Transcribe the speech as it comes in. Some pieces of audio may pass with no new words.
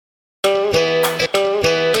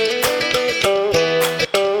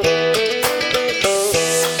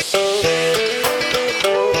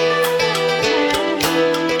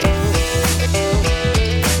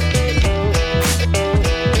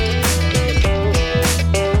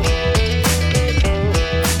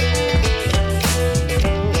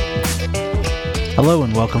Hello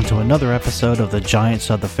and welcome to another episode of the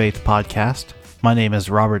Giants of the Faith podcast. My name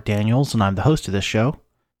is Robert Daniels and I'm the host of this show.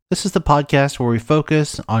 This is the podcast where we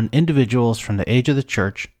focus on individuals from the age of the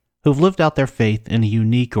church who've lived out their faith in a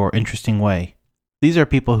unique or interesting way. These are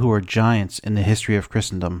people who are giants in the history of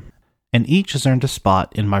Christendom, and each has earned a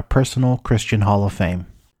spot in my personal Christian Hall of Fame.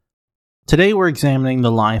 Today we're examining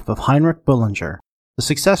the life of Heinrich Bullinger, the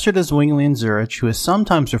successor to Zwingli in Zurich, who is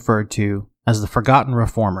sometimes referred to as the Forgotten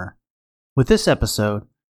Reformer. With this episode,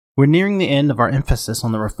 we're nearing the end of our emphasis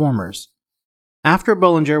on the Reformers. After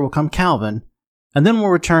Bullinger will come Calvin, and then we'll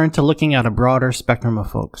return to looking at a broader spectrum of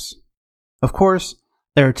folks. Of course,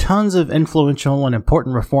 there are tons of influential and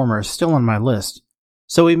important Reformers still on my list,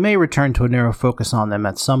 so we may return to a narrow focus on them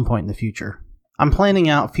at some point in the future. I'm planning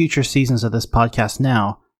out future seasons of this podcast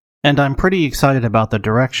now, and I'm pretty excited about the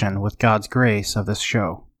direction, with God's grace, of this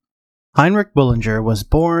show. Heinrich Bullinger was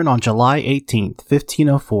born on July 18,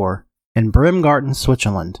 1504, in Bremgarten,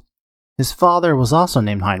 Switzerland. His father was also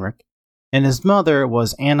named Heinrich, and his mother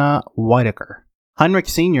was Anna Whitaker. Heinrich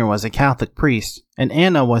Sr. was a Catholic priest, and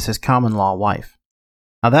Anna was his common-law wife.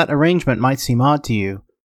 Now that arrangement might seem odd to you,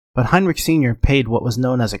 but Heinrich Sr. paid what was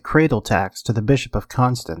known as a cradle tax to the Bishop of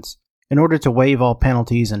Constance in order to waive all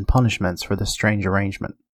penalties and punishments for this strange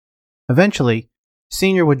arrangement. Eventually,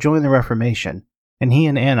 Sr. would join the Reformation, and he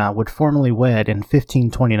and Anna would formally wed in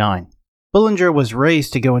 1529. Bullinger was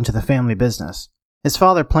raised to go into the family business. His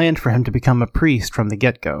father planned for him to become a priest from the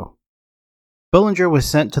get-go. Bullinger was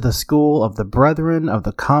sent to the school of the Brethren of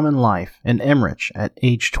the Common Life in Emmerich at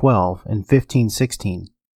age 12 in 1516.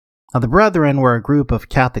 Now, the Brethren were a group of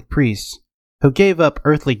Catholic priests who gave up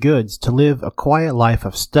earthly goods to live a quiet life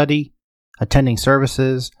of study, attending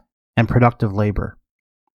services, and productive labor.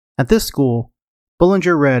 At this school,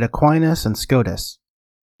 Bullinger read Aquinas and Scotus.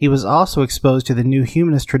 He was also exposed to the new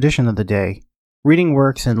humanist tradition of the day, reading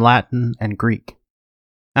works in Latin and Greek.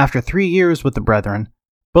 After 3 years with the Brethren,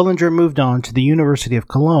 Bullinger moved on to the University of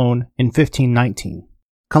Cologne in 1519.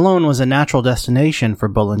 Cologne was a natural destination for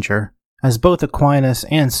Bullinger, as both Aquinas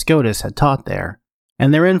and Scotus had taught there,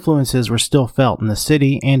 and their influences were still felt in the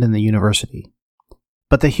city and in the university.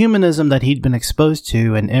 But the humanism that he'd been exposed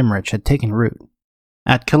to in Emmerich had taken root.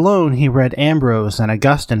 At Cologne, he read Ambrose and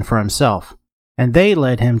Augustine for himself, and they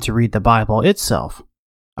led him to read the Bible itself,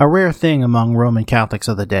 a rare thing among Roman Catholics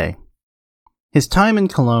of the day. His time in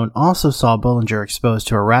Cologne also saw Bullinger exposed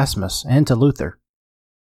to Erasmus and to Luther.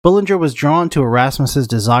 Bullinger was drawn to Erasmus's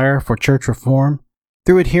desire for church reform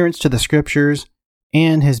through adherence to the scriptures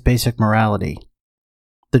and his basic morality.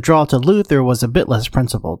 The draw to Luther was a bit less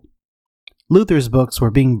principled. Luther's books were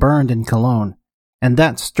being burned in Cologne, and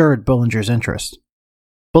that stirred Bullinger's interest.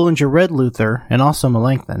 Bullinger read Luther and also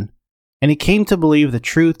Melanchthon, and he came to believe the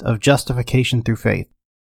truth of justification through faith.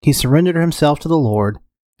 He surrendered himself to the Lord,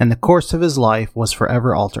 and the course of his life was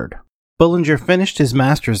forever altered. Bullinger finished his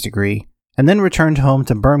master's degree and then returned home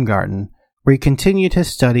to Bremgarten, where he continued his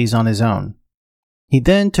studies on his own. He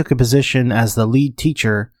then took a position as the lead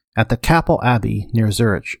teacher at the Capel Abbey near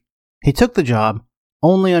Zurich. He took the job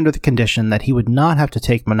only under the condition that he would not have to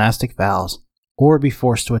take monastic vows or be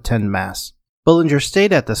forced to attend Mass. Bullinger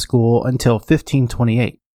stayed at the school until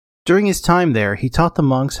 1528. During his time there, he taught the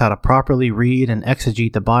monks how to properly read and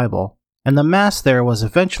exegete the Bible, and the Mass there was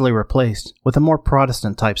eventually replaced with a more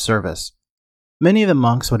Protestant-type service. Many of the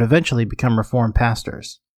monks would eventually become Reformed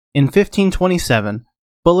pastors. In 1527,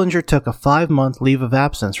 Bullinger took a 5-month leave of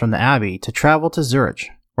absence from the abbey to travel to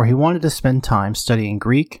Zurich, where he wanted to spend time studying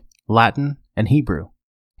Greek, Latin, and Hebrew.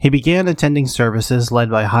 He began attending services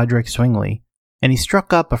led by Heinrich Zwingli, and he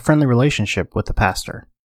struck up a friendly relationship with the pastor.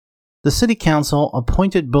 The city council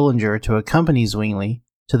appointed Bullinger to accompany Zwingli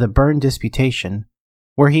to the Bern Disputation,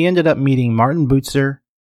 where he ended up meeting Martin Bucer,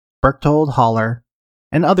 Berchtold Haller,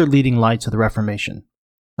 and other leading lights of the Reformation.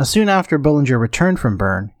 Soon after Bullinger returned from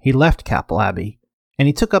Bern, he left Capel Abbey, and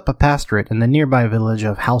he took up a pastorate in the nearby village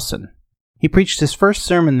of Hausen. He preached his first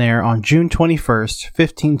sermon there on June 21st,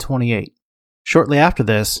 1528. Shortly after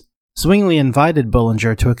this, Zwingli invited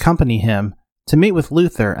Bullinger to accompany him to meet with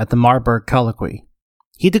Luther at the Marburg Colloquy.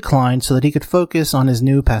 He declined so that he could focus on his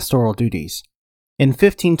new pastoral duties. In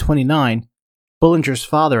 1529, Bullinger's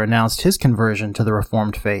father announced his conversion to the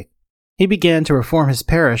Reformed faith. He began to reform his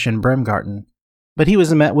parish in Bremgarten, but he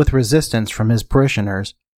was met with resistance from his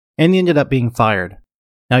parishioners, and he ended up being fired.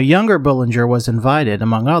 Now, younger Bullinger was invited,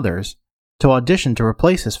 among others, to audition to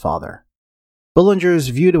replace his father. Bullinger's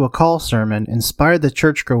view to a call sermon inspired the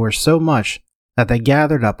churchgoers so much that they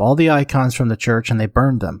gathered up all the icons from the church and they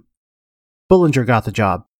burned them. Bullinger got the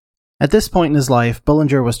job. At this point in his life,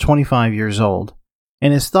 Bullinger was 25 years old,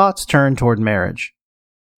 and his thoughts turned toward marriage.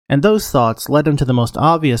 And those thoughts led him to the most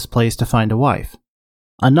obvious place to find a wife,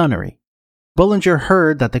 a nunnery. Bullinger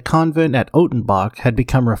heard that the convent at Ottenbach had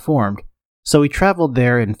become reformed, so he traveled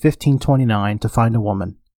there in 1529 to find a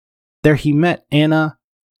woman. There he met Anna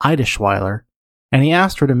Eideschweiler, and he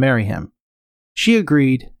asked her to marry him. She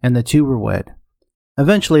agreed, and the two were wed.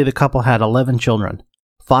 Eventually, the couple had 11 children,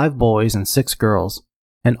 5 boys and 6 girls,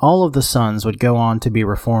 and all of the sons would go on to be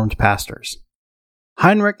Reformed pastors.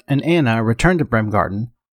 Heinrich and Anna returned to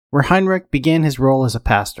Bremgarten, where Heinrich began his role as a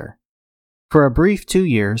pastor. For a brief 2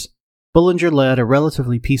 years, Bullinger led a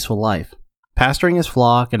relatively peaceful life, pastoring his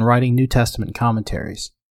flock and writing New Testament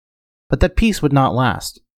commentaries. But that peace would not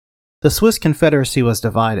last. The Swiss Confederacy was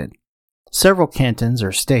divided. Several cantons,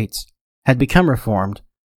 or states, had become Reformed,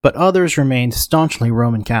 but others remained staunchly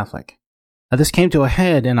Roman Catholic. Now, this came to a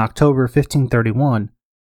head in October 1531,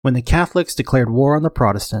 when the Catholics declared war on the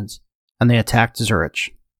Protestants, and they attacked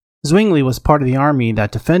Zurich. Zwingli was part of the army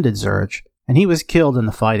that defended Zurich, and he was killed in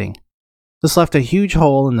the fighting. This left a huge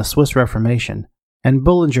hole in the Swiss Reformation, and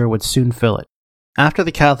Bullinger would soon fill it. After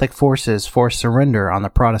the Catholic forces forced surrender on the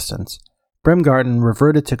Protestants, Bremgarten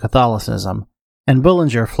reverted to Catholicism, and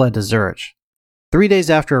Bullinger fled to Zurich. 3 days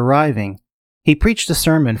after arriving, he preached a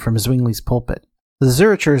sermon from Zwingli's pulpit. The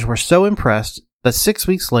Zurichers were so impressed that 6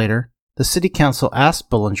 weeks later, the city council asked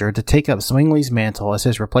Bullinger to take up Zwingli's mantle as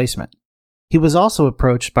his replacement. He was also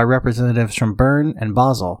approached by representatives from Bern and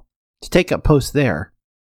Basel to take up posts there.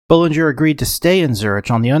 Bullinger agreed to stay in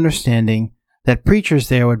Zurich on the understanding that preachers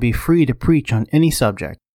there would be free to preach on any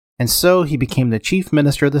subject, and so he became the chief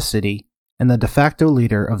minister of the city and the de facto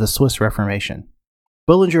leader of the Swiss Reformation.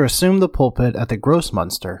 Bullinger assumed the pulpit at the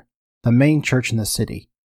Grossmünster, the main church in the city,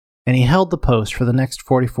 and he held the post for the next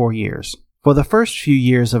 44 years. For the first few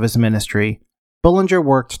years of his ministry, Bullinger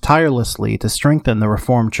worked tirelessly to strengthen the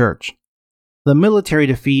Reformed Church. The military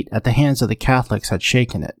defeat at the hands of the Catholics had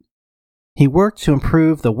shaken it. He worked to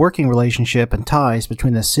improve the working relationship and ties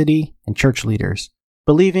between the city and church leaders,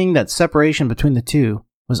 believing that separation between the two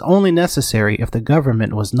was only necessary if the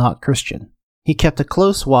government was not Christian. He kept a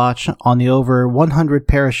close watch on the over 100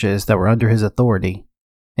 parishes that were under his authority,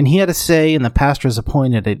 and he had a say in the pastors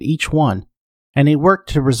appointed at each one, and he worked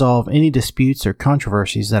to resolve any disputes or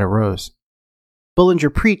controversies that arose.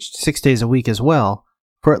 Bullinger preached 6 days a week as well,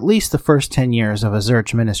 for at least the first 10 years of his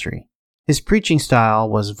Zurich ministry. His preaching style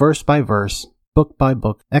was verse by verse, book by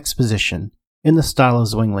book exposition in the style of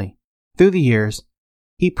Zwingli. Through the years,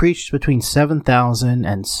 he preached between 7,000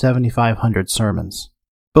 and 7,500 sermons.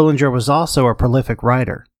 Bullinger was also a prolific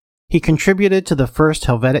writer. He contributed to the First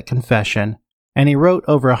Helvetic Confession, and he wrote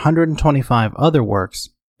over 125 other works,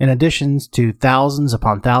 in addition to thousands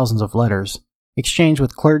upon thousands of letters exchanged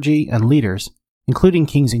with clergy and leaders, including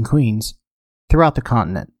kings and queens, throughout the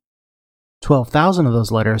continent. 12,000 of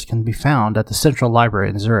those letters can be found at the Central Library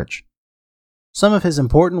in Zurich. Some of his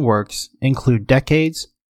important works include Decades,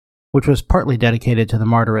 which was partly dedicated to the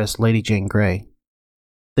martyress Lady Jane Grey,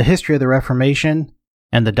 The History of the Reformation,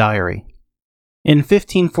 and The Diary. In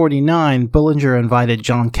 1549, Bullinger invited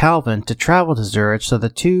John Calvin to travel to Zurich so the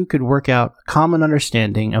two could work out a common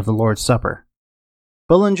understanding of the Lord's Supper.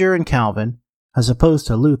 Bullinger and Calvin, as opposed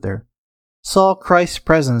to Luther, saw Christ's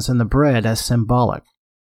presence in the bread as symbolic.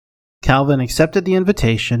 Calvin accepted the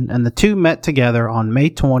invitation, and the two met together on May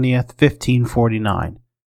 20th, 1549.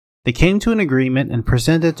 They came to an agreement and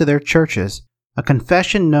presented to their churches a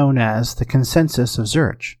confession known as the Consensus of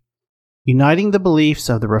Zurich, uniting the beliefs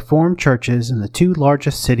of the Reformed churches in the two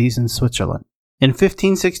largest cities in Switzerland. In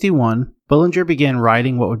 1561, Bullinger began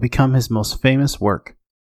writing what would become his most famous work,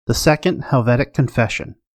 the Second Helvetic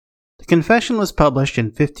Confession. The confession was published in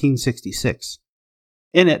 1566.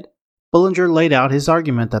 In it, Bullinger laid out his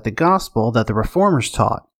argument that the gospel that the Reformers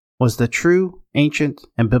taught was the true, ancient,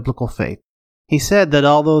 and biblical faith. He said that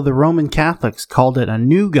although the Roman Catholics called it a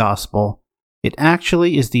new gospel, it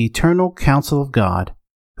actually is the eternal counsel of God,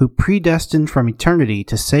 who predestined from eternity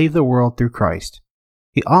to save the world through Christ.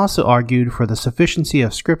 He also argued for the sufficiency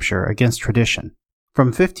of Scripture against tradition. From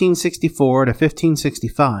 1564 to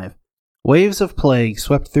 1565, waves of plague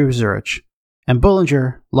swept through Zurich, and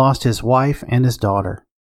Bullinger lost his wife and his daughter.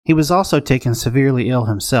 He was also taken severely ill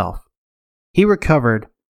himself. He recovered,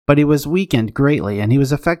 but he was weakened greatly, and he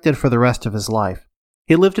was affected for the rest of his life.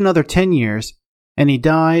 He lived another 10 years, and he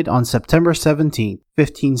died on September 17,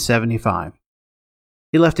 1575.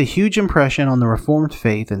 He left a huge impression on the Reformed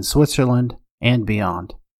faith in Switzerland and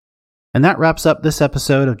beyond. And that wraps up this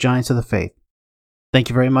episode of Giants of the Faith. Thank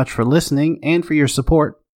you very much for listening and for your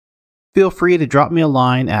support. Feel free to drop me a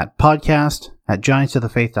line at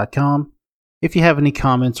podcast@giantsofthefaith.com if you have any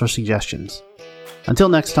comments or suggestions. Until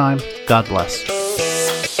next time, God bless.